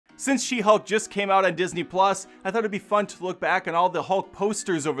Since She-Hulk just came out on Disney+, I thought it'd be fun to look back on all the Hulk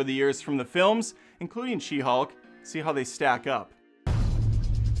posters over the years from the films, including She-Hulk, see how they stack up.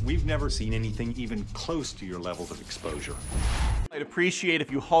 We've never seen anything even close to your levels of exposure. I'd appreciate if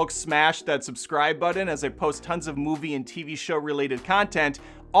you Hulk smashed that subscribe button, as I post tons of movie and TV show related content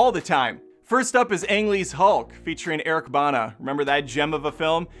all the time. First up is Ang Lee's Hulk, featuring Eric Bana. Remember that gem of a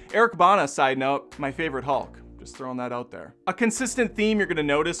film? Eric Bana, side note, my favorite Hulk. Just throwing that out there. A consistent theme you're gonna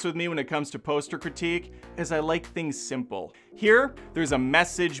notice with me when it comes to poster critique is I like things simple. Here, there's a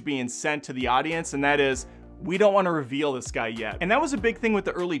message being sent to the audience, and that is, we don't want to reveal this guy yet. And that was a big thing with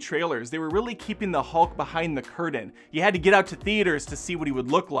the early trailers. They were really keeping the Hulk behind the curtain. You had to get out to theaters to see what he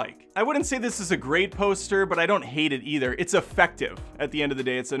would look like. I wouldn't say this is a great poster, but I don't hate it either. It's effective. At the end of the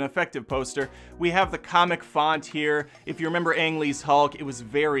day, it's an effective poster. We have the comic font here. If you remember Ang Lee's Hulk, it was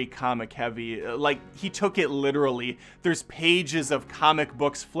very comic heavy. Like, he took it literally. There's pages of comic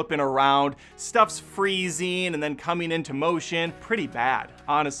books flipping around. Stuff's freezing and then coming into motion. Pretty bad,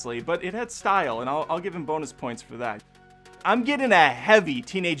 honestly, but it had style, and I'll give him bonus points for that. I'm getting a heavy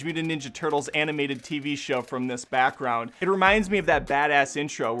Teenage Mutant Ninja Turtles animated TV show from this background. It reminds me of that badass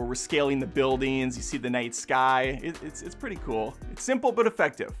intro where we're scaling the buildings, you see the night sky. It's pretty cool. It's simple but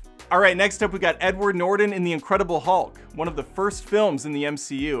effective. All right, next up we got Edward Norton in The Incredible Hulk, one of the first films in the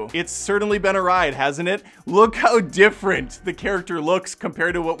MCU. It's certainly been a ride, hasn't it? Look how different the character looks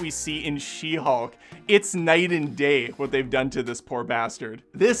compared to what we see in She-Hulk. It's night and day what they've done to this poor bastard.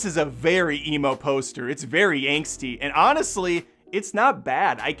 This is a very emo poster. It's very angsty, and honestly, it's not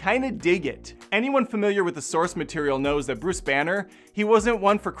bad. I kind of dig it. Anyone familiar with the source material knows that Bruce Banner, he wasn't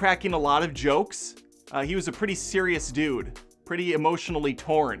one for cracking a lot of jokes. He was a pretty serious dude, pretty emotionally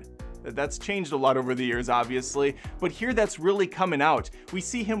torn. That's changed a lot over the years, obviously, but here that's really coming out. We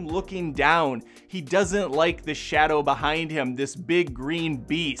see him looking down. He doesn't like the shadow behind him, this big green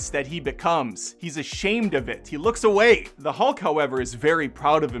beast that he becomes. He's ashamed of it. He looks away. The Hulk, however, is very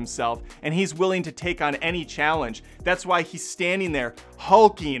proud of himself, and he's willing to take on any challenge. That's why he's standing there,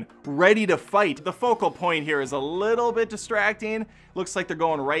 hulking, ready to fight. The focal point here is a little bit distracting. Looks like they're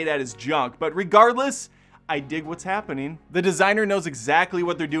going right at his junk, but regardless, I dig what's happening. The designer knows exactly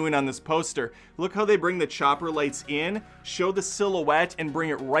what they're doing on this poster. Look how they bring the chopper lights in, show the silhouette, and bring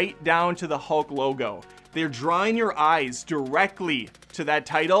it right down to the Hulk logo. They're drawing your eyes directly to that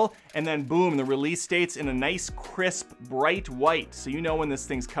title, and then boom, the release date's in a nice, crisp, bright white. So you know when this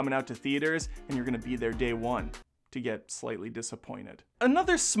thing's coming out to theaters, and you're gonna be there day one to get slightly disappointed.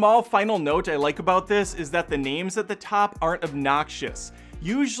 Another small final note I like about this is that the names at the top aren't obnoxious.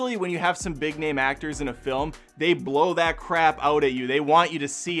 Usually when you have some big name actors in a film, they blow that crap out at you. They want you to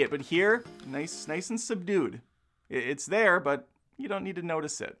see it, but here, nice and subdued. It's there, but you don't need to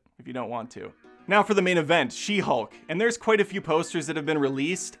notice it if you don't want to. Now for the main event, She-Hulk, and there's quite a few posters that have been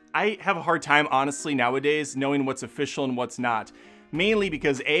released. I have a hard time, honestly, nowadays, knowing what's official and what's not. Mainly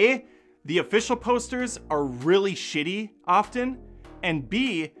because A, the official posters are really shitty often, and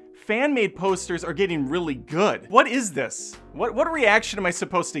B, fan-made posters are getting really good. What is this? What reaction am I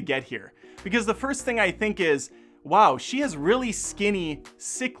supposed to get here? Because the first thing I think is, wow, she has really skinny,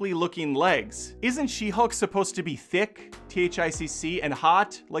 sickly looking legs. Isn't She-Hulk supposed to be thick, T-H-I-C-C, and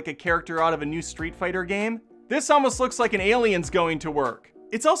hot, like a character out of a new Street Fighter game? This almost looks like an alien's going to work.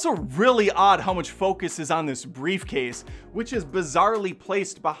 It's also really odd how much focus is on this briefcase, which is bizarrely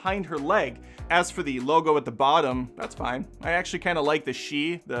placed behind her leg. As for the logo at the bottom, that's fine. I actually kind of like the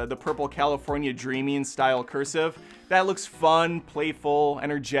she, the purple California dreaming style cursive. That looks fun, playful,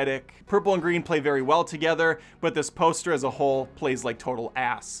 energetic. Purple and green play very well together, but this poster as a whole plays like total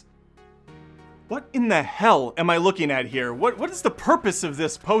ass. What in the hell am I looking at here? What is the purpose of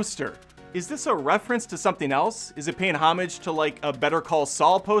this poster? Is this a reference to something else? Is it paying homage to like a Better Call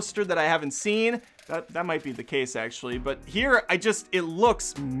Saul poster that I haven't seen? That might be the case actually, but here it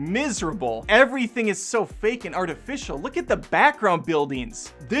looks miserable. Everything is so fake and artificial. Look at the background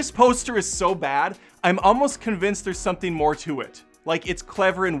buildings. This poster is so bad, I'm almost convinced there's something more to it. Like it's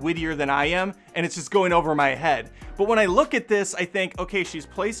clever and wittier than I am, and it's just going over my head. But when I look at this, I think, okay, she's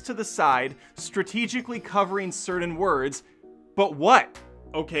placed to the side, strategically covering certain words, but what?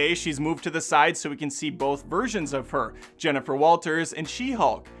 Okay, she's moved to the side so we can see both versions of her, Jennifer Walters and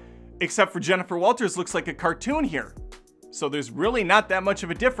She-Hulk. Except for Jennifer Walters looks like a cartoon here. So there's really not that much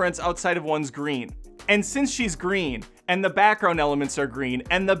of a difference outside of one's green. And since she's green, and the background elements are green,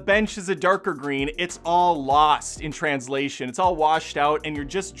 and the bench is a darker green, it's all lost in translation. It's all washed out, and you're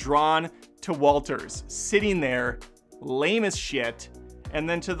just drawn to Walters, sitting there, lame as shit, and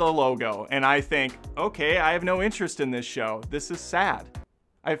then to the logo. And I think, okay, I have no interest in this show. This is sad.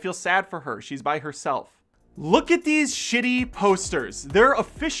 I feel sad for her. She's by herself. Look at these shitty posters. They're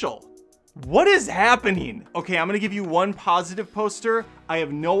official. What is happening? Okay, I'm gonna give you one positive poster. I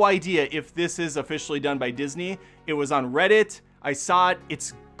have no idea if this is officially done by Disney. It was on Reddit. I saw it.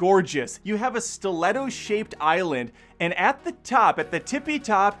 It's gorgeous. You have a stiletto-shaped island, and at the top, at the tippy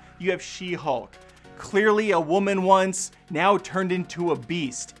top, you have She-Hulk. Clearly a woman once, now turned into a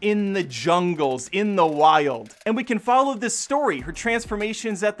beast, in the jungles, in the wild. And we can follow this story. Her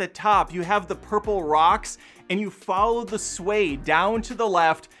transformation's at the top. You have the purple rocks, and you follow the sway down to the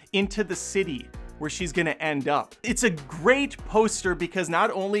left into the city where she's gonna end up. It's a great poster because not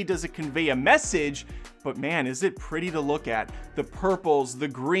only does it convey a message, but man, is it pretty to look at. The purples, the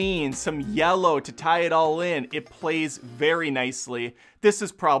greens, some yellow to tie it all in. It plays very nicely. This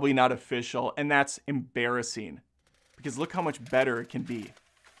is probably not official, and that's embarrassing because look how much better it can be.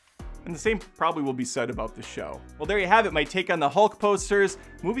 And the same probably will be said about the show. Well, there you have it, my take on the Hulk posters.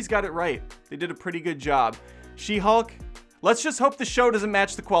 Movies got it right. They did a pretty good job. She-Hulk, let's just hope the show doesn't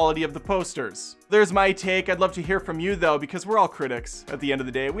match the quality of the posters. There's my take. I'd love to hear from you though, because we're all critics at the end of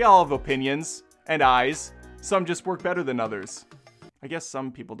the day. We all have opinions and eyes. Some just work better than others. I guess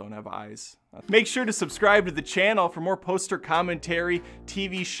some people don't have eyes. Make sure to subscribe to the channel for more poster commentary,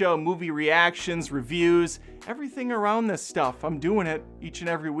 TV show, movie reactions, reviews, everything around this stuff. I'm doing it each and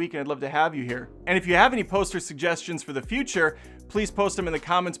every week, and I'd love to have you here. And if you have any poster suggestions for the future, please post them in the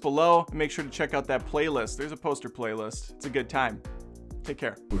comments below, and make sure to check out that playlist. There's a poster playlist. It's a good time. Take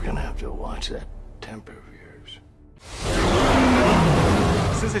care. We're gonna have to watch that temper of yours.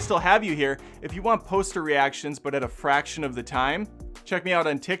 Since I still have you here, if you want poster reactions but at a fraction of the time, check me out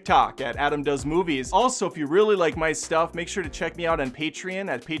on TikTok at Adam Does Movies. Also, if you really like my stuff, make sure to check me out on Patreon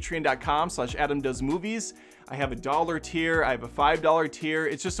at patreon.com/AdamDoesMovies. I have a $1 tier, I have a $5 tier.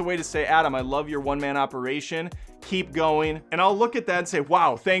 It's just a way to say, Adam, I love your one-man operation. Keep going. And I'll look at that and say,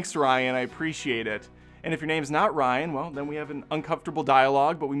 wow, thanks, Ryan, I appreciate it. And if your name's not Ryan, well, then we have an uncomfortable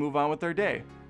dialogue, but we move on with our day.